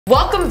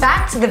Welcome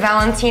back to the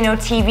Valentino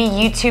TV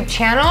YouTube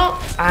channel.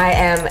 I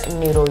am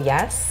Noodle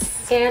Yes.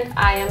 And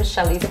I am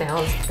Shelly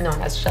Snails,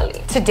 known as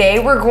Shelly. Today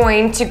we're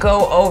going to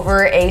go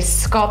over a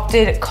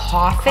sculpted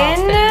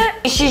coffin.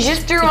 She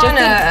just threw on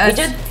we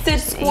just did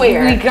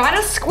square. We got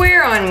a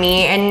square on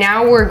me, and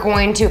now we're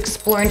going to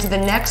explore into the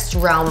next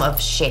realm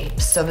of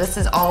shapes. So this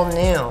is all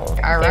new.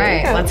 All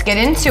right, let's get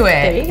into it.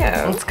 There you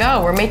go. Let's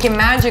go. We're making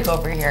magic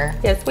over here.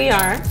 Yes, we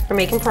are. We're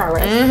making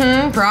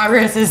progress.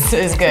 Progress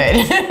is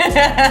good.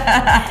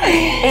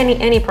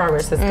 Any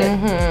progress is good.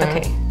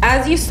 Okay.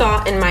 As you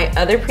saw in my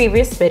other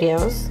previous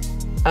videos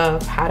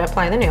of how to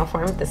apply the nail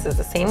form, this is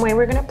the same way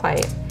we're gonna apply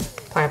it.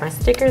 Apply my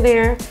sticker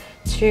there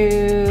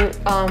to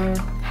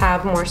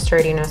have more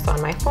sturdiness on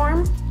my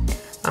form.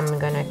 I'm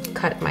gonna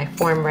cut my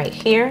form right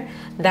here.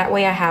 That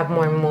way I have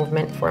more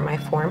movement for my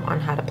form on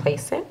how to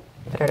place it.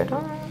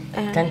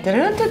 And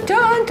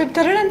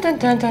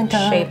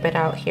shape it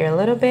out here a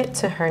little bit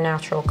to her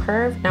natural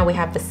curve. Now we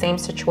have the same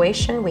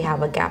situation. We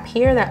have a gap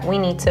here that we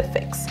need to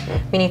fix.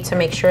 We need to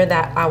make sure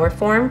that our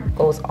form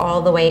goes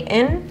all the way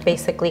in,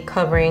 basically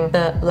covering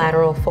the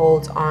lateral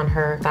folds on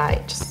her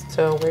thighs.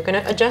 So we're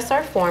gonna adjust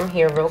our form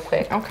here real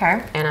quick.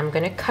 Okay. And I'm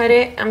gonna cut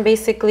it. I'm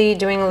basically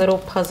doing a little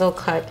puzzle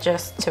cut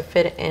just to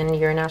fit in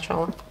your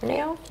natural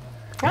nail.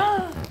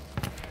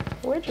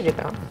 Where did you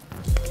go?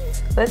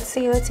 Let's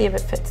see if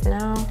it fits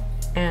now.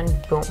 And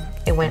boom,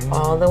 it went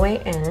all the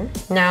way in.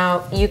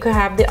 Now you could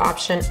have the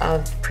option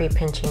of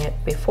pre-pinching it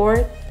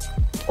before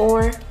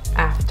or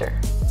after.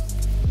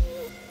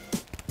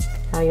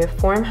 Now your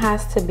form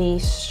has to be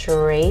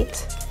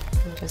straight.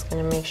 I'm just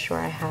gonna make sure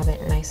I have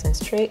it nice and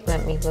straight.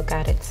 Let me look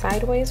at it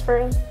sideways for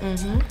a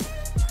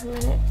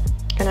minute.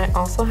 And I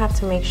also have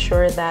to make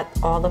sure that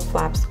all the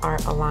flaps are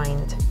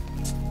aligned.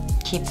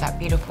 Keep that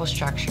beautiful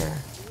structure.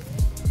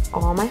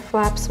 All my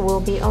flaps will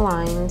be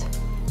aligned.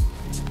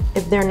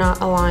 If they're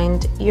not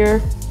aligned,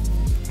 your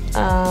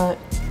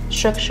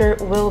structure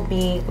will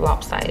be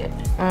lopsided.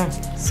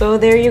 So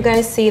there you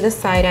guys see the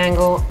side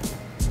angle.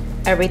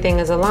 Everything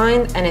is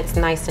aligned and it's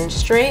nice and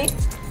straight.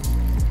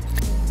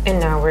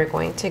 And now we're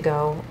going to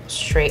go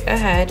straight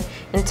ahead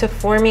into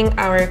forming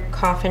our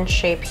coffin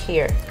shape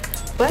here.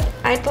 But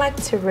I'd like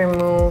to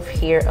remove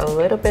here a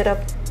little bit of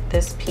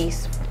this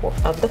piece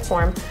of the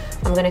form.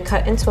 I'm gonna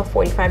cut into a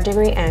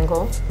 45-degree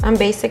angle. I'm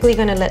basically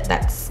gonna let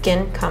that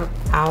skin come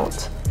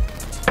out.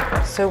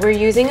 So we're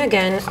using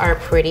again our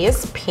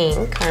prettiest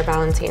pink, our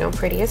Valentino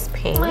prettiest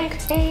pink. My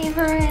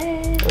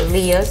favorite.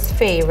 Leah's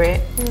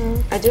favorite.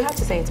 I do have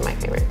to say it's my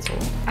favorite too.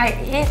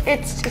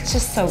 It's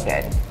just so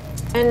good.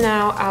 And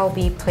now I'll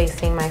be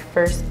placing my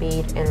first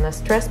bead in the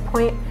stress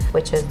point,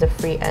 which is the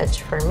free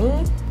edge for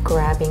me.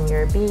 Grabbing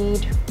your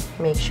bead,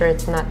 make sure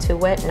it's not too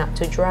wet, not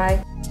too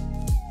dry.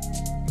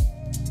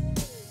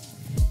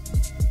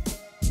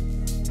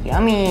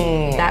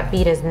 Yummy. That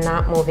bead is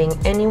not moving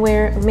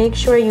anywhere. Make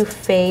sure you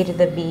fade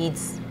the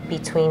beads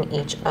between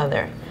each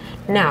other.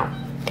 Now,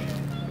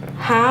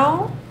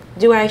 how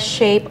do I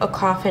shape a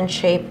coffin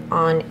shape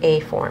on a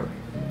form?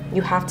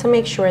 You have to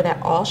make sure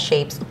that all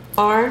shapes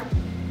are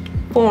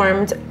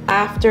formed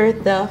after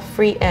the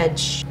free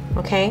edge,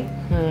 okay?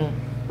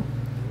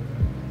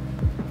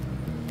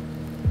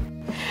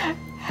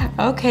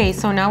 Okay,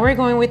 so now we're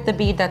going with the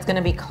bead that's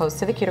gonna be close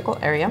to the cuticle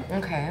area.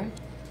 Okay.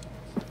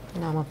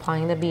 Now I'm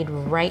applying the bead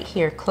right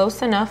here,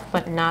 close enough,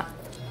 but not,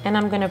 and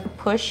I'm gonna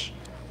push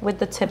with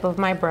the tip of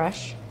my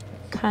brush,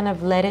 kind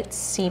of let it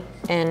seep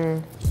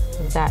in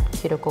that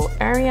cuticle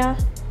area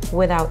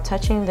without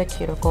touching the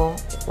cuticle,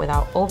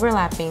 without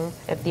overlapping.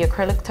 If the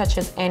acrylic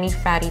touches any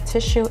fatty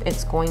tissue,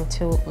 it's going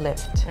to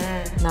lift.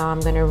 Now I'm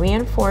gonna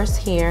reinforce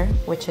here,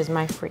 which is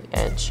my free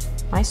edge,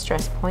 my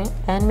stress point,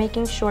 and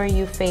making sure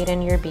you fade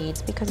in your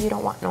beads because you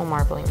don't want no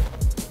marbling.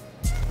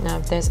 Now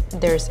if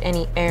there's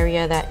any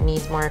area that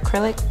needs more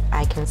acrylic,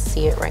 I can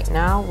see it right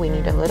now. We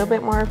need a little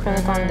bit more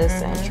acrylic on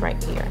this edge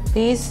right here.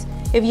 Please,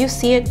 if you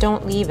see it,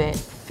 don't leave it.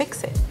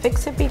 Fix it.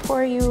 Fix it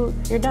before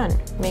you're done.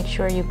 Make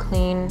sure you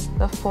clean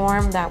the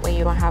form, that way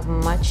you don't have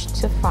much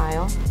to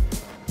file.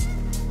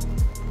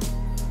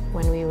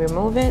 When we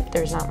remove it,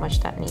 there's not much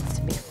that needs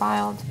to be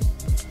filed.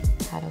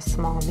 Add a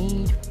small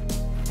bead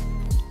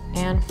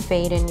and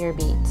fade in your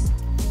beads.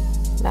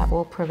 That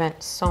will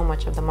prevent so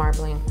much of the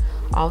marbling.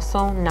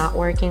 Also, not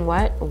working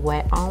wet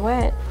on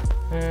wet.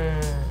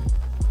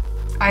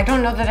 I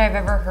don't know that I've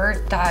ever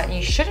heard that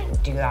you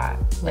shouldn't do that.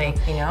 Like,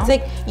 you know? It's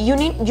like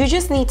you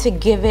just need to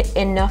give it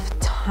enough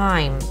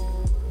time,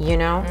 you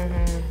know?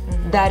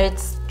 That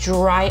it's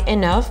dry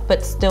enough,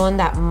 but still in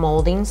that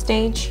molding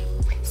stage.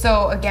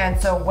 So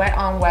again, so wet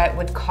on wet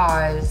would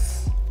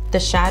cause the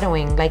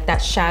shadowing, like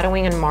that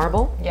shadowing in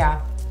marble. Yeah.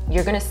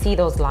 You're gonna see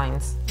those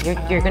lines.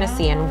 You're gonna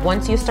see, and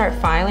once you start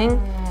filing,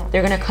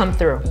 they're gonna come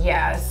through.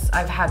 Yes,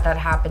 I've had that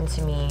happen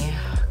to me.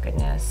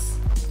 Goodness.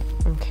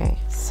 Okay,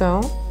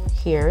 so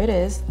here it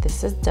is.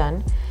 This is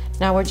done.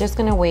 Now we're just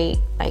gonna wait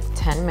like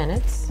 10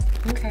 minutes.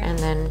 Okay. And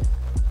then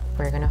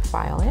we're gonna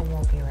file it. And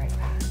we'll be right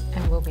back.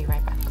 And we'll be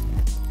right back.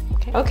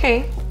 Okay.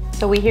 Okay,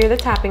 So we hear the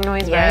tapping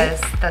noise, right?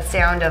 Yes, the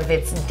sound of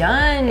it's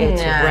done.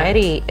 It's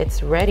ready.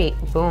 It's ready.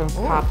 Boom,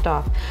 popped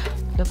off.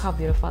 Look how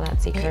beautiful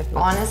that C-curve looks.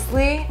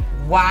 Honestly,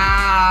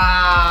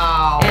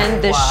 wow.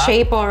 And the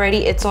shape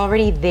already, it's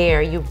already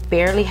there. You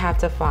barely have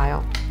to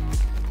file.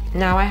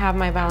 Now I have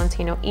my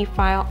Valentino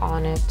E-file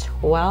on a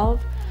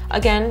 12.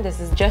 Again,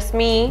 this is just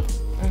me.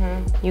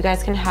 You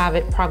guys can have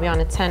it probably on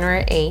a 10 or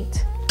an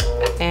 8.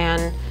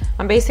 And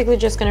I'm basically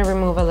just gonna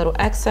remove a little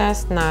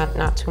excess,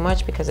 not too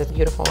much because it's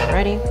beautiful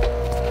already.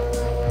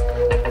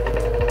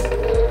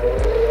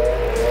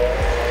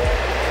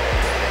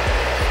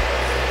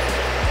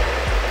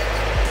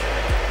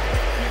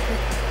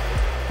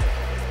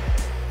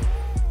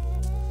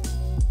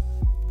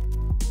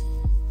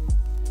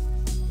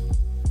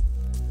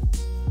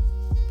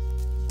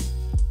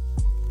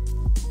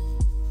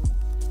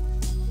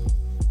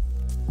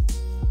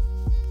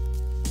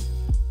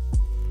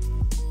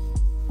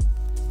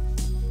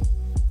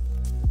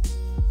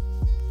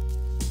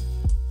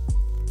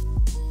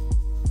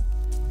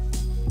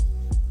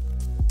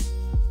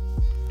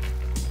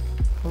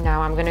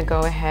 Now I'm gonna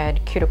go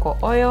ahead, cuticle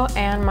oil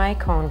and my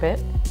cone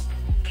bit.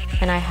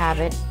 And I have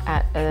it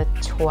at a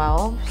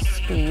 12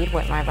 speed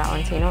with my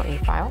Valentino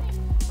E-file.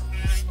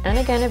 And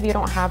again, if you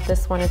don't have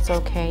this one, it's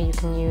okay. You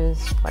can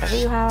use whatever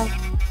you have,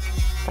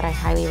 but I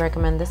highly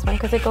recommend this one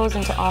because it goes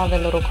into all the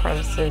little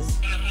crevices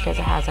because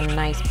it has a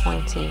nice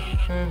pointy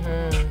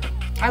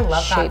I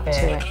love shape that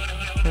bit.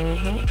 to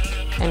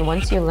it. And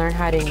once you learn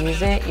how to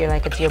use it, you're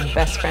like, it's your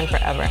best friend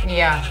forever.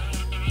 Yeah.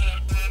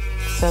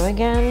 So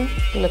again,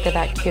 look at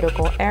that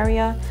cuticle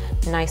area,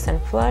 nice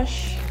and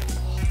flush.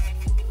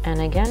 And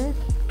again,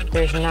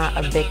 there's not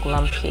a big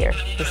lump here.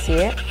 You see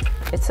it?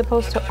 It's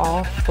supposed to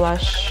all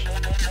flush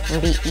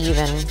and be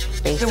even,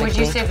 basically. So would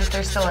you say that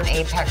there's still an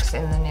apex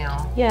in the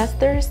nail? Yes,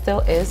 there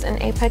still is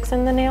an apex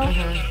in the nail.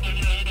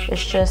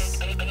 It's just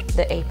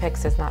the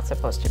apex is not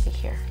supposed to be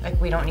here. Like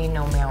we don't need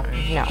no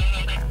mountain. No.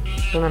 Okay.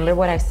 Remember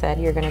what I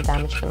said, you're gonna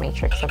damage the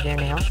matrix of your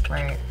nail.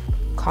 Right.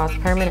 Cause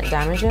permanent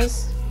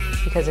damages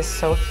because it's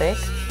so thick.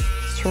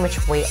 It's too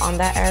much weight on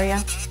that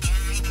area.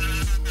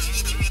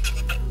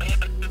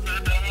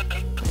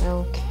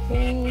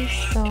 Okay,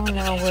 so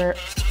now we're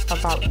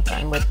about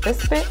done with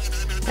this bit,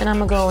 and I'm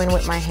gonna go in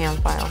with my hand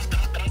file.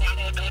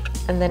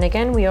 And then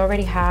again, we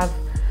already have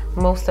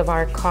most of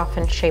our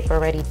coffin shape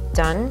already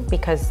done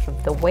because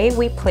of the way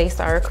we place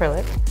our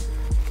acrylic.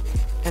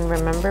 And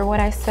remember what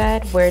I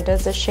said, where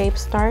does the shape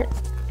start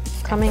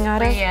coming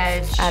out of?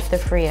 Edge. At the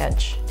free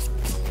edge.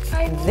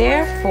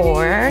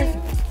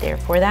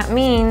 Therefore, that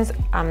means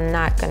I'm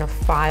not gonna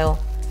file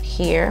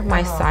here,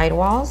 my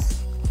sidewalls.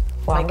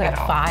 Well, I'm gonna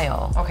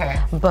file. Okay.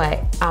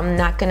 But I'm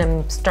not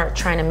gonna start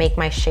trying to make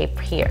my shape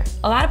here.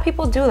 A lot of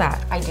people do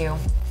that. I do.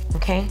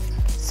 Okay?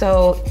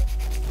 So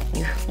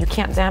you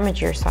can't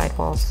damage your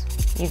sidewalls.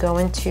 You go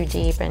in too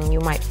deep and you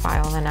might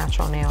file the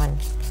natural nail, and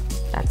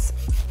that's...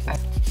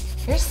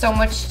 There's so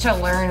much to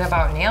learn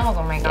about nails,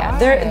 oh my God.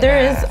 Yeah, there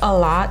is a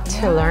lot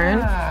to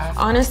learn.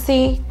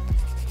 Honestly,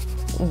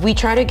 we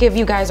try to give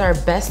you guys our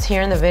best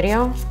here in the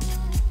video,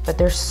 but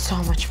there's so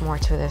much more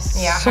to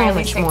this. Yeah, so highly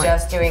much more.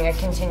 suggest doing a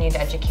continued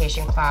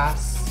education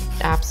class.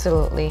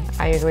 Absolutely,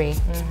 I agree.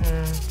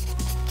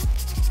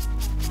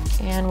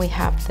 And we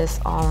have this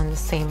all on the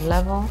same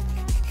level.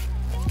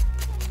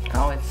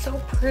 Oh, it's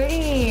so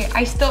pretty.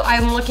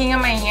 I'm looking at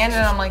my hand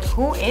and I'm like,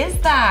 who is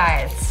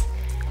that?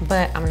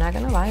 But I'm not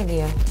gonna lie to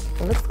you,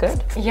 it looks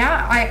good.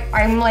 Yeah,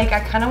 I'm like, I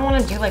kind of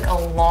want to do like a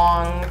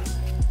long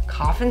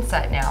coffin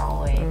set now.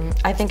 Like,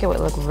 I think it would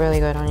look really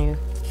good on you.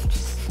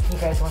 you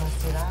guys want to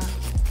see that?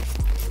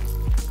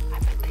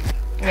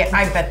 Yeah,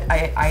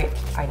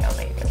 I know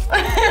they do.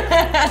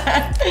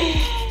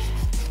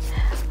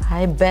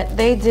 I bet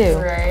they do.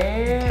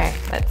 Right? Okay,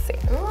 let's see.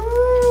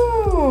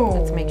 Ooh.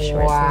 Let's make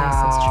sure it's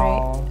nice and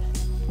straight.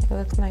 It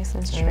looks nice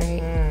and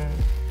straight.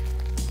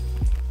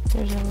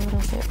 There's a little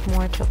bit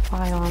more to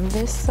file on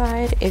this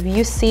side. If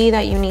you see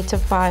that you need to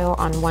file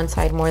on one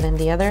side more than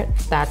the other,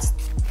 that's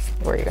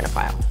where you're gonna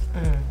file.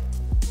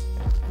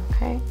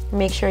 Okay,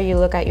 make sure you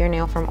look at your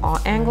nail from all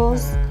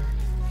angles.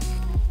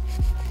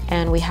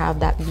 And we have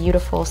that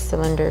beautiful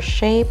cylinder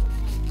shape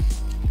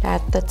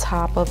at the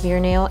top of your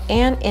nail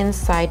and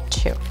inside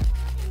too.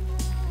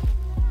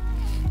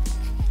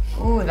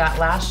 Ooh, that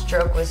last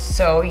stroke was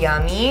so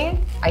yummy.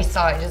 I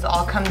saw it just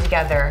all come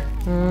together.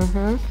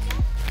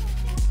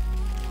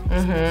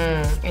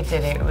 It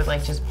did it. It was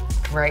like just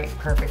right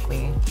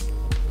perfectly.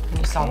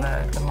 You saw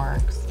the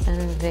marks.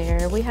 And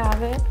there we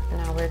have it.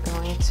 Now we're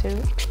going to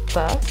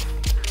buff.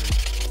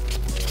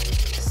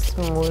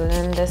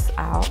 Smoothen this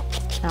out.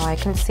 Now I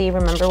can see,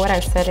 remember what I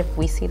said, if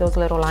we see those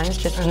little lines,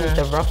 just use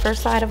the rougher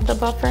side of the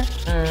buffer.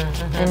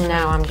 And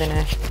now I'm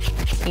gonna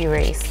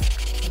erase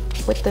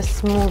with the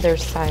smoother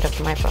side of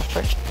my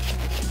buffer.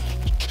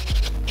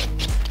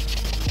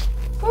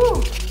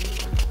 Woo.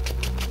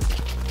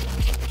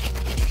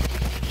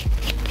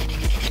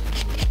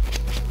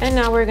 And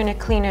now we're gonna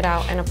clean it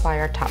out and apply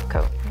our top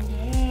coat.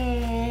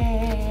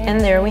 Yay. And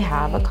there we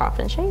have a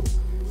coffin shape.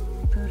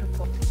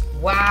 Beautiful.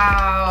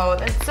 Wow,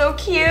 that's so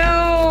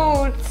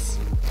cute.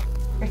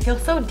 It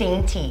feels so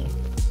dainty.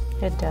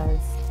 It does.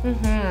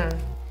 Mm-hmm.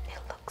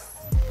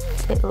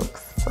 It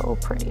looks so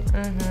pretty.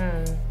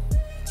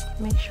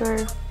 Mm-hmm. Make sure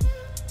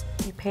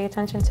you pay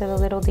attention to the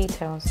little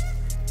details.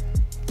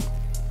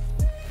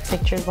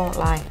 Pictures won't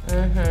lie.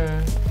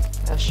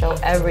 Mm-hmm. They'll show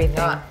everything.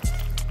 Yeah.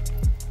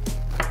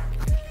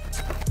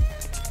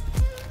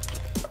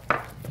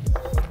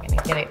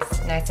 Gonna get it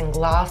nice and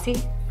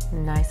glossy.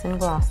 Nice and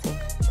glossy.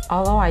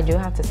 Although I do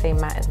have to say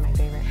matte is my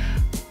favorite.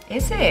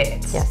 Is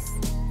it? Yes.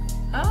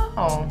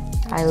 Oh.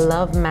 I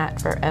love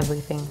matte for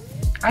everything.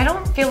 I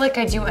don't feel like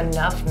I do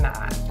enough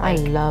matte. I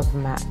love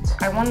matte.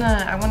 I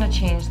wanna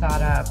change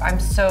that up. I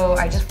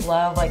just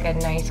love like a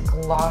nice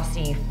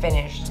glossy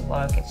finished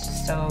look. It's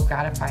just so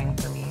gratifying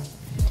for me.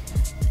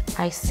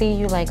 I see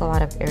you like a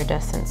lot of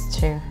iridescence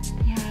too.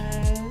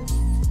 Yes.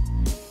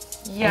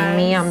 Yes. And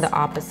me, I'm the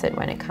opposite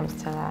when it comes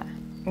to that.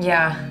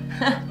 Yeah.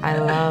 I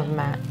love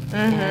matte.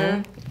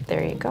 And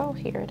there you go,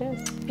 here it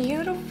is.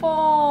 Beautiful.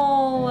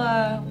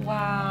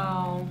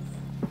 Wow.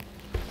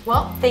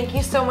 Well, thank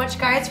you so much,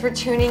 guys, for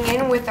tuning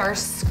in with our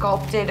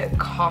sculpted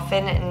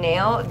coffin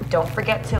nail. Don't forget to